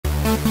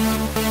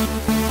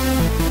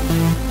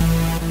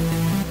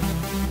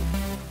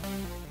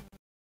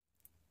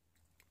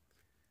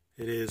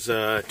It is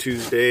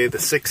Tuesday the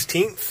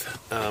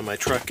 16th. My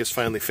truck is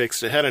finally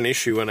fixed. It had an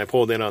issue when I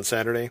pulled in on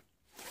Saturday.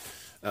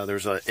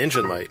 There's an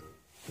engine light.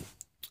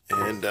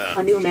 And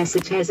a new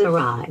message has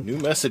arrived. New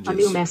messages. A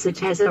new message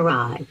has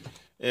arrived.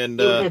 And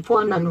you have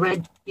 1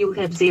 unread. You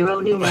have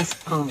 0 new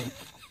message. Oh.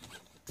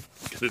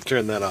 Gotta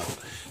turn that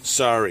off.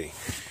 Sorry.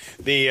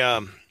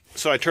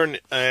 So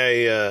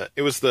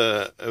it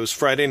was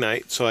Friday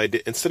night. So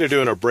instead of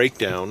doing a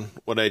breakdown,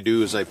 what I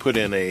do is I put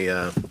in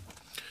a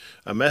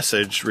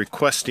message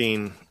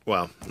requesting,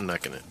 well, I'm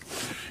not going to.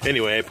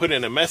 Anyway, I put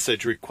in a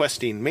message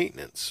requesting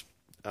maintenance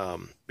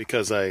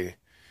because this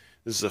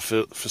is a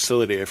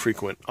facility I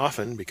frequent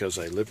often because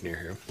I live near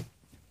here.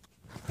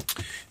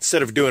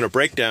 Instead of doing a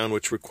breakdown,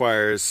 which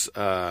requires,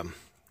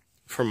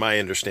 from my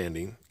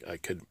understanding, I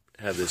could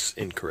have this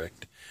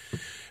incorrect,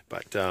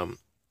 but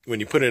when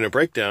you put in a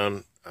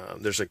breakdown,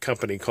 there's a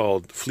company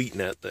called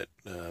FleetNet that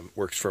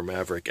works for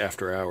Maverick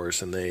after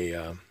hours, and they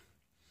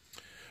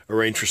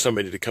arrange for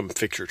somebody to come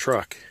fix your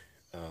truck.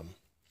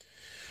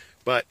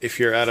 But if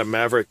you're at a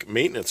Maverick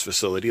maintenance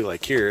facility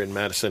like here in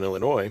Madison,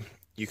 Illinois,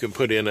 you can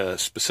put in a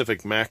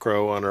specific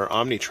macro on our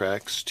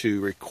OmniTracks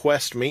to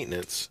request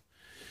maintenance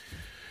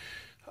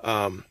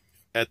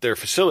at their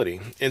facility.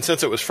 And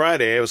since it was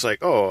Friday, I was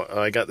like, oh,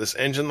 I got this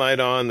engine light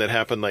on that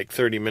happened like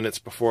 30 minutes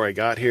before I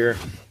got here.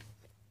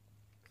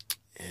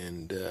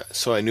 And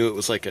so I knew it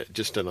was like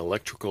just an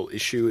electrical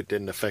issue. It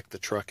didn't affect the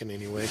truck in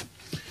any way.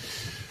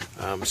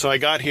 So I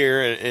got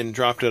here and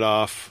dropped it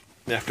off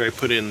after I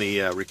put in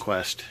the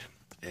request,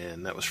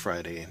 and that was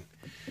Friday.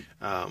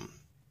 I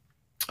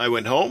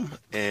went home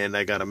and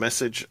I got a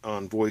message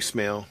on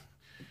voicemail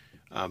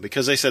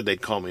because they said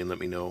they'd call me and let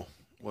me know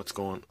what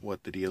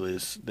the deal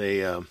is.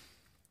 It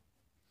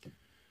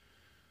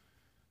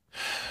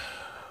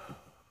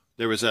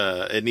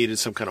needed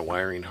some kind of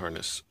wiring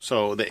harness.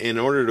 So in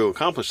order to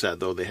accomplish that,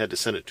 though, they had to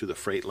send it to the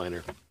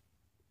Freightliner.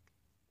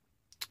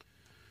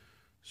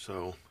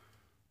 So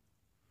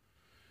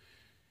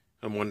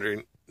I'm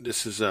wondering,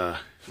 this is, in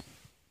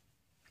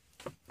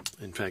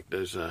fact,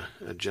 there's a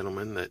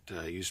gentleman that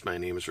used my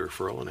name as a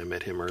referral, and I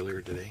met him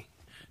earlier today.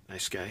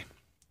 Nice guy.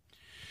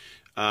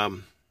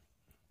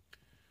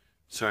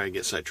 Sorry, I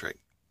get sidetracked.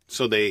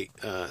 So they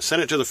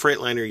sent it to the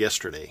Freightliner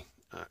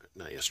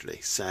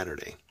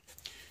Saturday.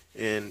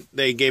 And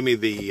they gave me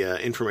the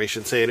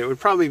information saying it would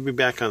probably be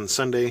back on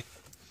Sunday.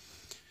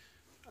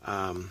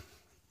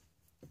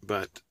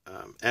 But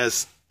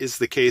as is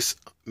the case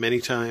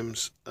many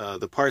times,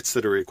 the parts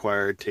that are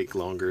required take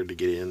longer to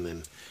get in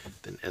than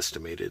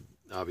estimated.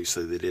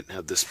 Obviously, they didn't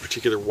have this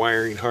particular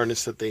wiring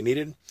harness that they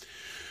needed.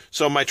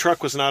 So my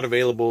truck was not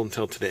available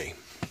until today,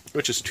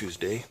 which is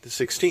Tuesday the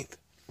 16th.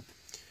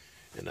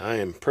 And I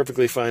am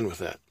perfectly fine with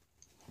that.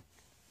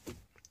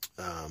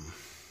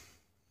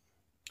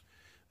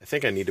 I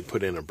think I need to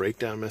put in a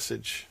breakdown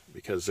message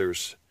because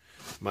there's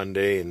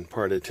Monday and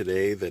part of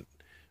today that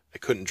I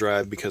couldn't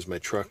drive because my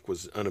truck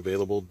was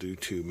unavailable due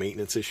to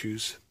maintenance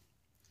issues.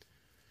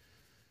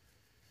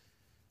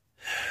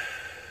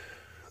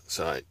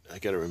 So I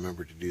got to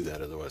remember to do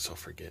that, otherwise I'll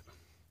forget.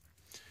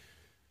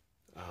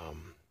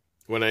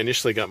 When I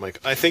initially got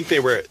I think they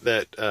were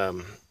that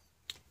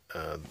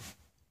the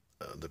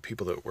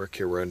people that work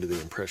here were under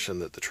the impression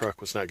that the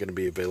truck was not going to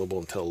be available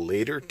until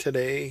later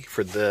today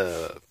for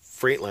the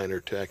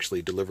Freightliner to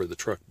actually deliver the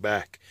truck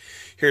back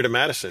here to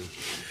Madison.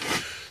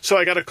 So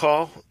I got a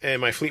call,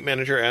 and my fleet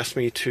manager asked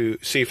me to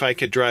see if I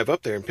could drive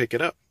up there and pick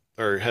it up,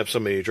 or have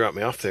somebody drop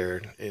me off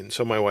there. And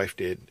so my wife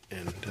did,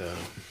 and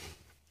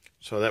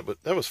so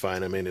that was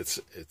fine. I mean, it's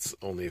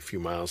only a few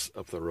miles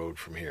up the road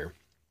from here.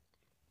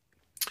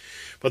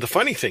 But the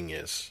funny thing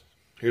is,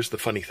 here's the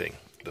funny thing.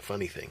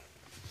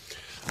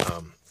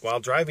 While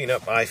driving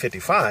up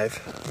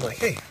I-55, I'm like,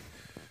 hey,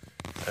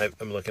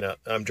 I'm looking out.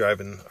 I'm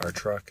driving our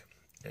truck,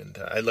 and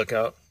I look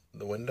out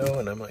the window,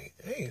 and I'm like,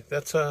 hey,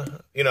 that's I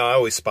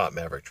always spot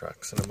Maverick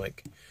trucks, and I'm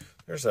like,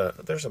 there's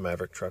a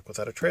Maverick truck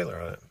without a trailer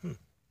on it.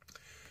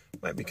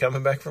 Might be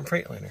coming back from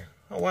Freightliner.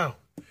 Oh wow,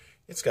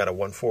 it's got a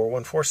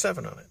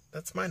 14147 on it.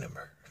 That's my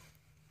number.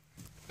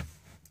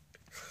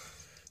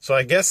 So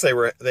I guess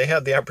they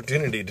had the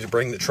opportunity to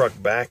bring the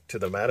truck back to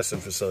the Madison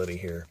facility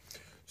here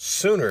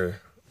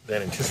sooner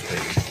than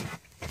anticipated.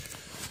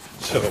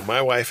 So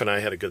my wife and I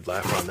had a good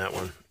laugh on that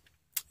one,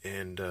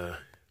 and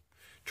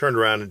turned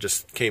around and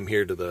just came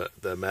here to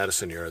the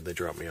Madison yard. They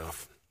dropped me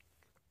off.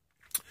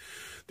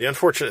 The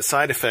unfortunate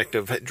side effect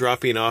of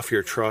dropping off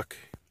your truck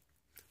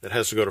that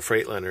has to go to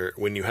Freightliner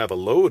when you have a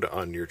load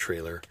on your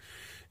trailer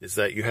is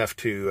that you have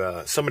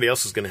to, somebody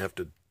else is going to have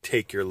to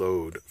take your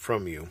load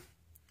from you.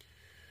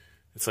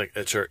 It's like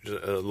a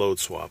load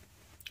swap,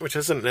 which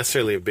isn't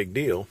necessarily a big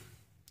deal.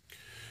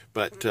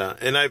 But,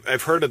 and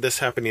I've heard of this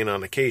happening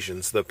on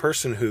occasions. The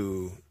person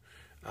who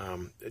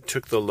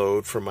took the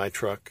load from my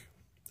truck,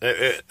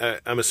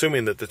 I'm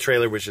assuming that the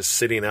trailer was just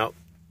sitting out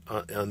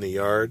on the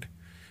yard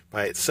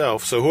by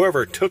itself. So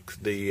whoever took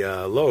the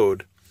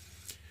load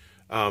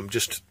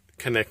just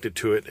connected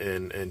to it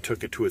and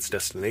took it to its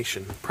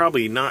destination,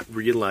 probably not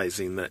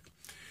realizing that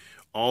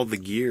all the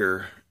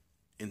gear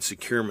and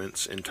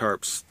securements and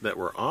tarps that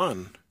were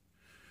on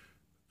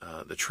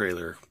the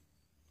trailer,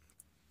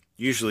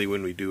 usually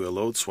when we do a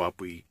load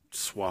swap, we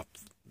swap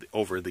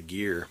over the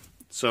gear.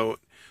 So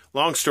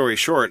long story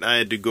short, I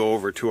had to go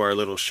over to our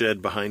little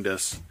shed behind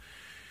us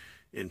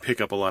and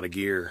pick up a lot of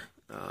gear.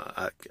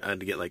 I had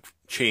to get like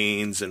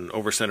chains and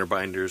over-center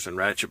binders and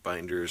ratchet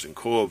binders and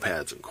coil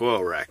pads and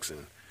coil racks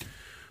and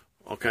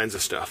all kinds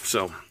of stuff.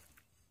 So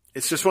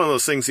it's just one of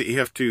those things that you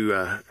have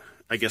to,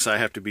 I guess I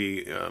have to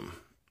be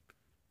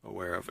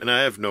aware of. And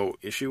I have no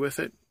issue with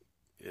it.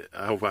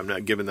 I hope I'm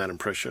not giving that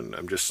impression.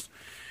 I'm just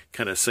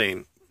kind of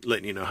saying,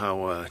 letting you know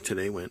how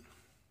today went.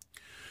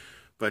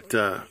 But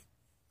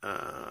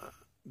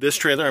this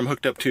trailer I'm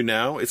hooked up to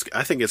now,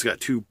 I think it's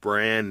got 2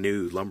 brand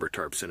new lumber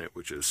tarps in it,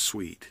 which is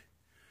sweet.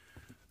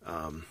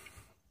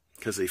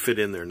 Because they fit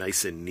in there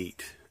nice and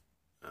neat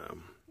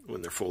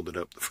when they're folded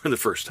up for the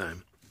first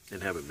time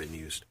and haven't been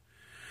used.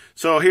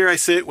 So here I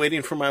sit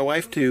waiting for my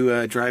wife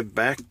to drive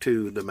back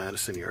to the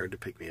Madison yard to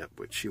pick me up,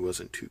 which she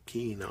wasn't too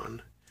keen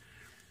on.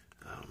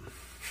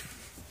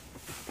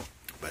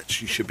 But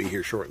she should be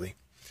here shortly.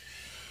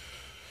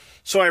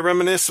 So I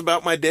reminisce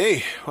about my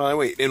day while I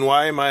wait. And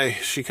why am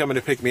she coming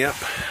to pick me up?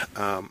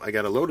 I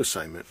got a load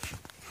assignment.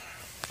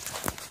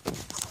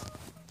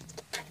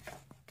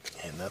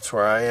 And that's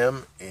where I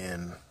am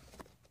in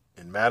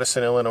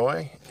Madison,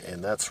 Illinois.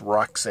 And that's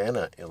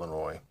Roxana,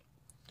 Illinois.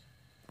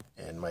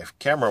 And my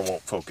camera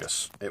won't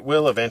focus. It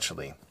will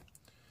eventually.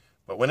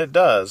 But when it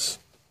does,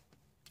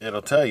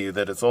 it'll tell you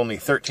that it's only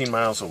 13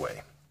 miles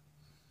away.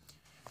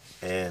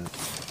 And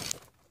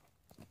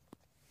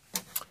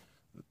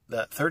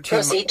that 13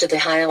 Proceed to the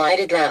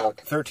highlighted route.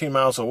 13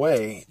 miles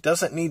away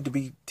doesn't need to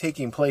be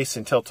taking place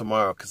until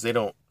tomorrow because they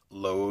don't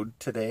load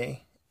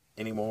today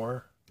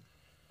anymore.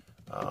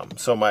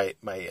 So my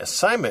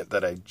assignment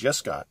that I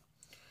just got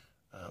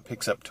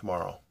picks up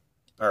tomorrow,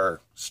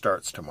 or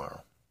starts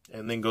tomorrow,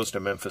 and then goes to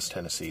Memphis,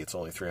 Tennessee. It's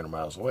only 300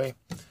 miles away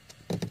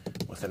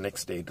with a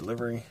next day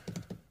delivery.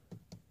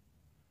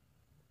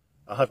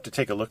 I'll have to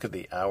take a look at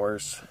the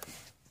hours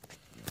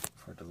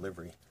for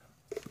delivery.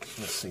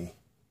 Let's see.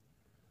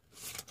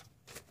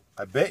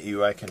 I bet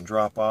you I can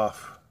drop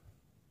off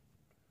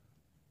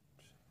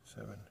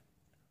 7.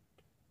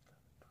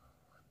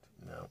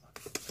 No,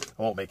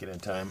 I won't make it in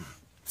time.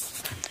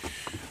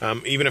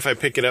 Even if I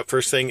pick it up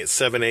first thing at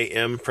 7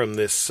 a.m. from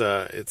this,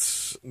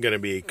 it's going to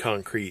be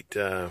concrete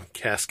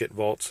casket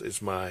vaults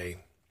is my...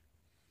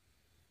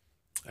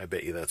 I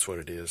bet you that's what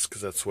it is,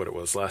 because that's what it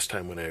was last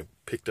time when I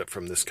picked up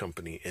from this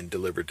company and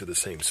delivered to the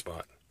same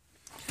spot.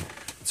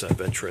 It's a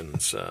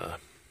veterans, a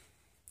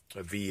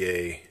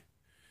VA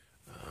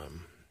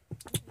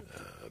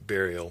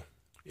burial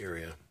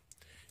area,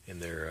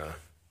 and they're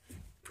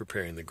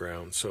preparing the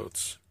ground, so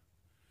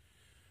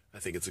I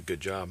think it's a good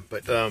job.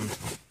 But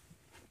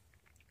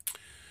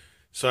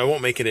so I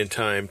won't make it in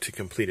time to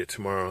complete it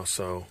tomorrow.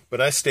 But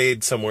I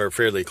stayed somewhere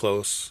fairly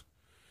close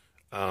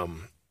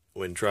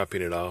when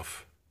dropping it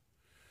off.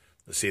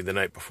 Let's see, the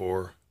night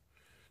before.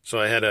 So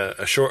I had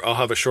I'll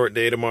have a short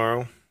day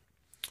tomorrow,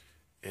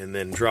 and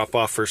then drop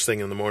off first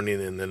thing in the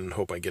morning, and then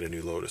hope I get a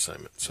new load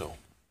assignment. So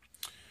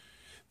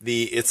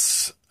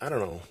it's I don't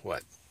know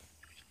what,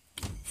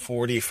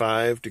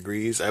 45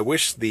 degrees. I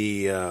wish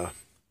the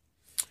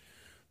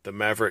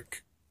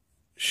Maverick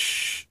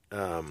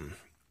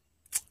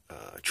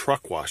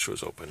truck wash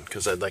was open,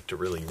 because I'd like to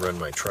really run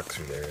my truck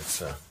through there.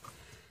 It's a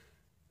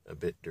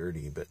bit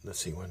dirty, but let's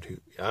see, 1, 2.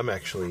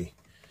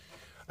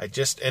 I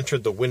just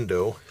entered the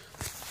window.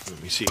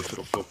 Let me see if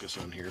it'll focus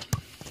on here.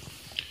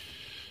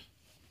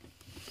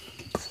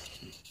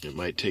 It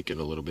might take it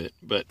a little bit,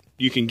 but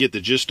you can get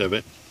the gist of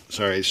it.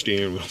 Sorry, the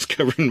steering wheel's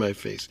covering my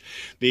face.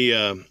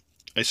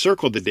 I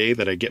circled the day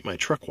that I get my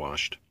truck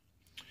washed.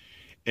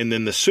 And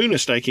then the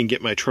soonest I can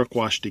get my truck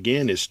washed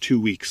again is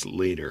 2 weeks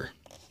later.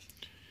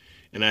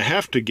 And I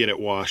have to get it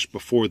washed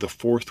before the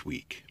 4th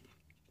week.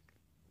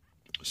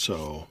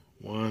 So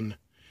 1,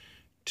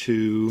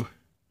 2,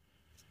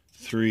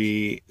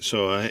 3.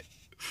 So I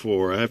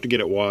have to get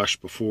it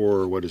washed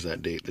before, what is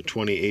that date? The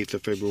 28th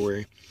of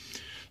February.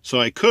 So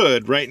I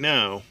could right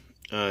now,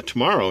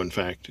 tomorrow in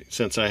fact,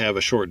 since I have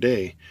a short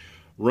day,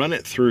 run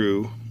it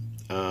through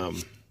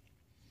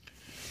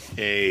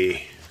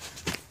a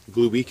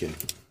glue beacon.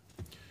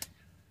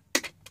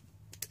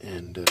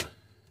 And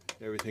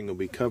everything will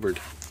be covered.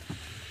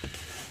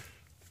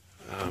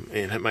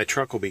 And my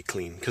truck will be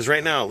clean. Because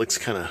right now it looks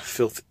kind of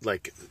filthy,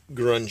 like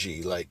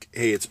grungy. Like,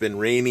 hey, it's been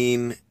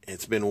raining,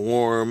 it's been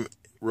warm,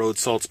 road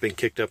salt's been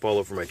kicked up all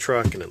over my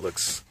truck, and it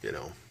looks,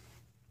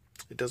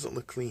 it doesn't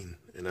look clean.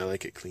 And I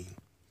like it clean.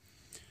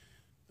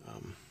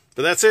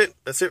 But that's it.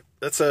 That's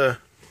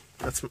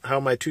how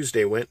my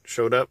Tuesday went.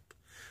 Showed up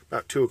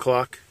about 2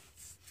 o'clock.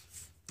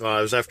 Well,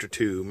 it was after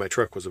 2. My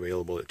truck was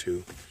available at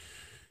 2.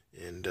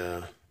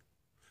 And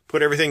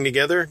put everything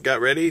together,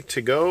 got ready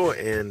to go,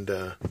 and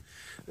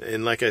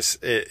like I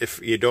said,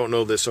 if you don't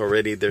know this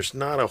already, there's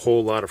not a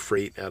whole lot of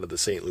freight out of the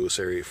St. Louis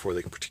area for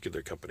the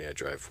particular company I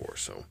drive for.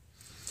 So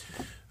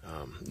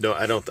No,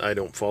 I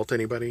don't fault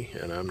anybody,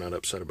 and I'm not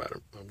upset about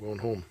it. I'm going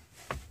home.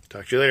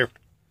 Talk to you later.